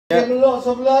Give them lots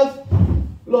of love,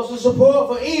 lots of support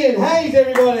for Ian Hayes,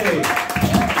 everybody.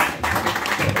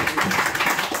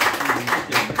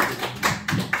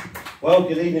 Well,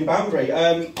 good evening, Banbury.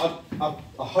 I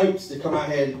hoped to come out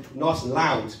here nice and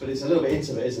loud, but it's a little bit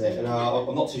intimate, isn't it? And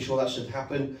I'm not too sure that should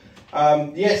happen.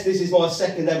 Yes, this is my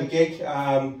second ever gig.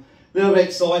 A little bit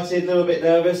excited, a little bit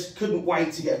nervous. Couldn't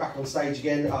wait to get back on stage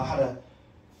again. I had a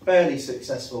fairly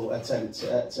successful attempt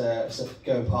at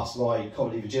going past my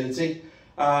comedy virginity.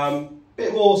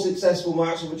 Bit more successful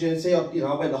my actual virginity. I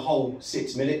went the whole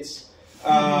 6 minutes,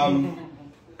 and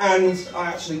I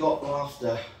actually got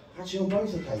laughter. Actually, on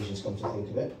both occasions, come to think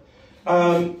of it.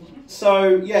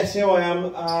 So yes, here I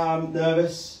am,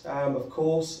 nervous. Of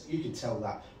course, you could tell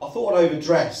that. I thought I'd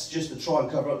overdress just to try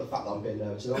and cover up the fact that I'm a bit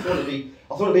nervous. And I thought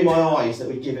it'd be my eyes that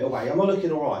would give it away. Am I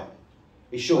looking all right?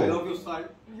 You sure? I love your style.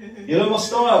 You love my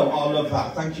style? I love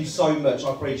that. Thank you so much.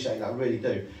 I appreciate that. I really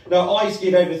do. Now, eyes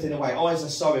give everything away. Eyes are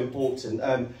so important.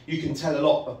 You can tell a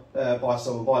lot by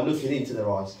someone by looking into their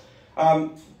eyes.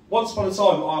 Once upon a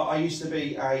time, I used to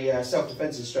be a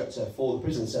self-defence instructor for the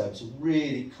prison service. A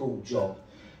really cool job.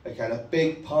 Okay, and a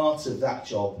big part of that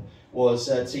job was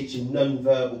teaching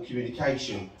non-verbal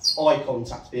communication, eye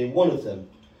contact being one of them.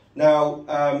 Now,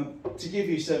 to give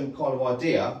you some kind of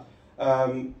idea,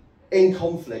 in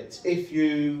conflict, if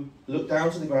you look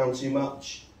down to the ground too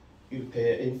much, you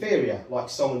appear inferior, like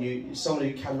someone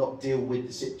who cannot deal with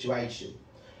the situation.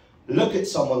 Look at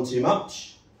someone too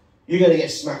much, you're going to get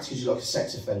smacked because you're like a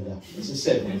sex offender. It's as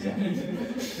simple as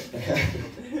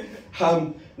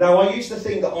that. Now, I used to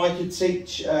think that I could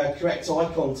teach correct eye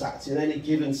contact in any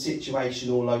given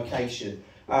situation or location,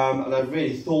 and I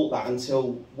really thought that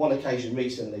until one occasion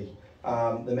recently,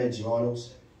 the men's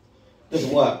urinals.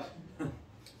 Doesn't work.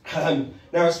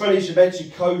 Now, it's funny you should mention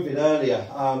COVID earlier.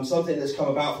 Something that's come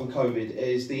about from COVID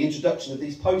is the introduction of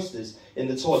these posters in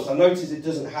the toilets. I notice it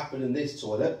doesn't happen in this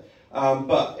toilet,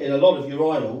 but in a lot of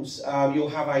urinals, you'll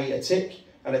have a tick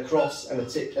and a cross and a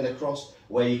tick and a cross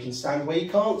where you can stand, where you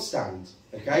can't stand.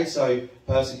 Okay, so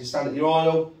person can stand at the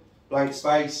urinal, blank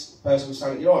space, person can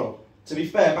stand at the urinal. To be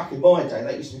fair, back in my day,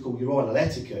 that used to be called urinal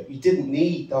etiquette. You didn't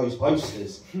need those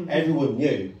posters. Everyone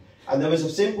knew. And there was a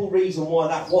simple reason why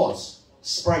that was.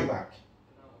 Sprayback.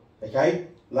 Okay?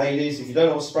 Ladies, if you don't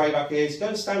know what sprayback is, go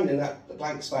and stand in that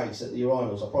blank space at the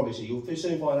urinals. I promise you, you'll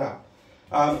soon find out.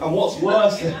 And what's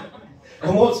worse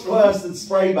than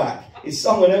sprayback is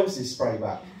someone else's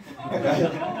sprayback. Okay?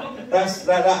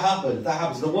 That happened. That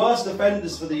happens. The worst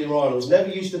offenders for the urinals never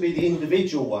used to be the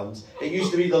individual ones. It used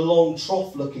to be the long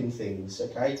trough-looking things.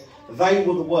 Okay? They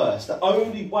were the worst. The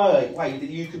only way that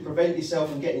you could prevent yourself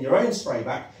from getting your own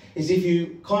sprayback is if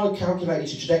you kind of calculated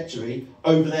your trajectory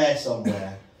over there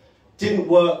somewhere. Didn't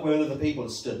work when other people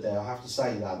had stood there, I have to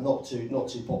say that. Not too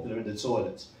popular in the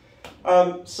toilet.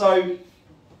 So,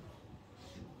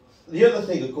 the other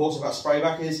thing, of course, about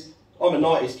sprayback is, I'm a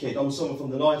 90s kid. I'm someone from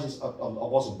the 90s. I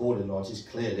wasn't born in the 90s,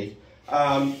 clearly.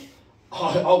 I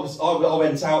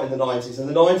went out in the 90s, and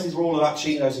the 90s were all about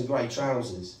chinos and grey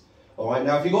trousers. All right,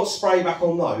 now, if you got sprayback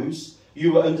on those,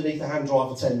 you were underneath the hand dryer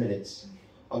for 10 minutes.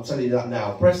 I'm telling you that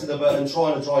now. Pressing the button,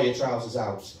 trying to dry your trousers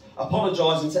out.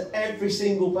 Apologising to every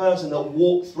single person that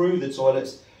walked through the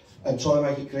toilets and trying to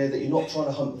make it clear that you're not trying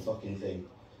to hunt the fucking thing.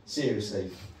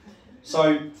 Seriously.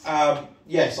 So,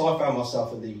 yes, I found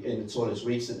myself in the toilets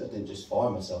recently. I didn't just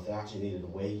find myself, I actually needed a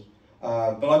wee.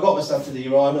 But I got myself to the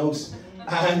urinals,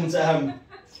 and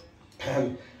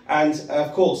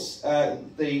of course, the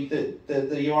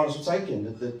urinals were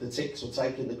taken, the ticks were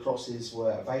taken, the crosses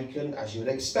were vacant, as you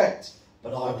would expect.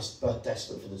 But I was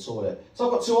desperate for the toilet. So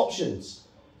I've got two options.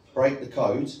 Break the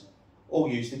code or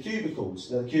use the cubicles.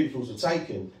 Now, the cubicles were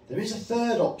taken. There is a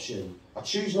third option. I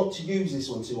choose not to use this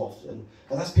one too often,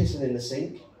 and that's pissing in the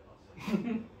sink.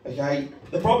 Okay?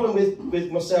 The problem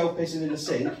with myself pissing in the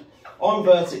sink, I'm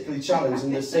vertically challenged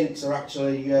and the sinks are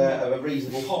actually of a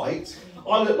reasonable height.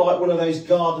 I look like one of those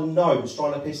garden gnomes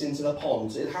trying to piss into the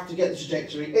pond. It'd have to get the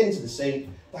trajectory into the sink.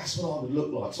 That's what I would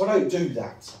look like. So I don't do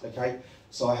that, okay?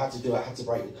 So I had to do it, I had to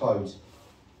break the code.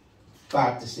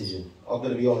 Bad decision. I'm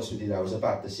going to be honest with you now, it was a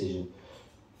bad decision.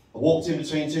 I walked in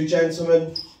between two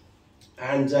gentlemen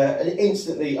and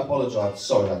instantly apologised.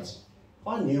 Sorry, lads.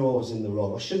 I knew I was in the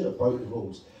wrong. I shouldn't have broke the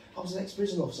rules. I was an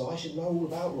ex-prison officer, I should know all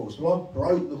about rules. But I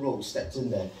broke the rules, stepped in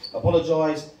there,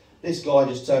 apologised. This guy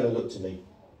just turned and looked at me.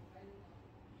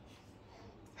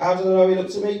 How did I know he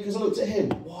looked at me? Because I looked at him.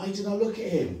 Why did I look at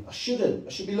him? I shouldn't. I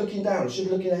should be looking down. I should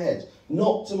be looking ahead,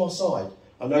 not to my side.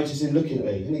 I noticed him looking at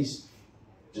me, and he's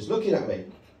just looking at me.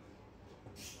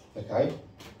 Okay?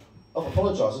 I've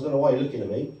apologised. I don't know why you're looking at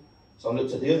me. So I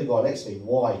looked at the other guy next to me.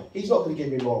 Why? He's not going to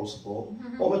give me moral support.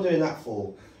 What am I doing that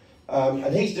for?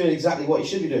 And he's doing exactly what he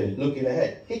should be doing, looking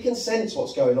ahead. He can sense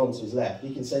what's going on to his left.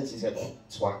 He can sense his head, oh,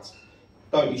 twat.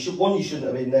 One, you shouldn't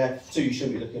have been there. Two, you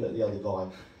shouldn't be looking at the other guy.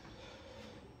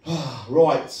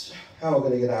 Right, how am I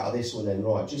going to get out of this one then?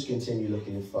 Right, just continue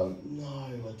looking in front. No,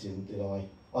 I didn't, did I?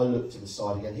 I looked to the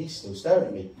side again. He's still staring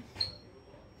at me.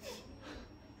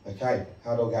 Okay,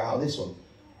 how do I get out of this one?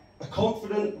 A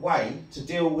confident way to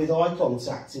deal with eye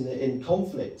contact in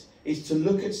conflict is to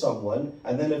look at someone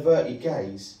and then avert your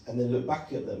gaze and then look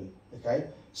back at them. Okay,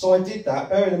 so I did that,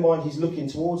 bearing in mind he's looking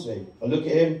towards me. I look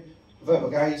at him, avert my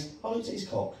gaze, I looked at his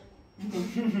cock.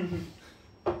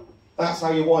 That's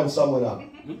how you wind someone up.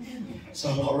 So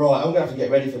I'm like, right, I'm going to have to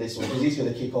get ready for this one because he's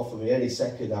going to kick off with me any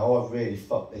second now. I've really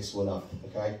fucked this one up,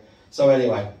 okay? So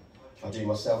anyway, I do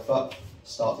myself up,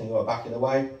 start thinking about backing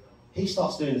away. He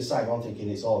starts doing the same. I'm thinking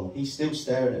it's on. He's still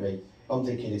staring at me. I'm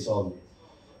thinking it's on.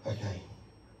 Okay,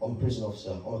 I'm a prison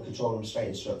officer. I'm a control and restraint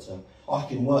instructor. I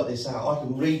can work this out. I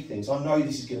can read things. I know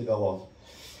this is going to go off.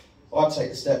 I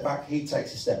take a step back. He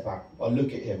takes a step back. I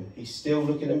look at him. He's still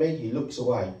looking at me. He looks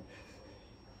away.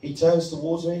 He turns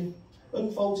towards me,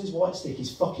 unfolds his white stick.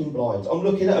 He's fucking blind. I'm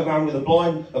looking at a man with a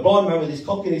blind man with his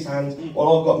cock in his hand,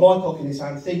 while I've got my cock in his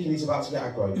hand, thinking he's about to get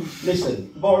aggro.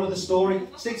 Listen, moral of the story: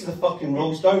 stick to the fucking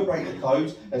rules, don't break the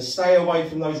code, and stay away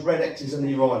from those red X's and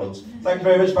the urinals. Thank you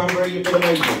very much, Banbury. You've been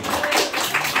amazing.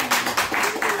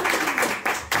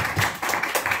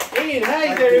 Ian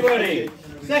Hayes, everybody.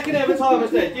 Second ever time, I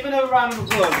said. Give another round of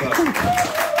applause,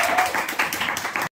 bro.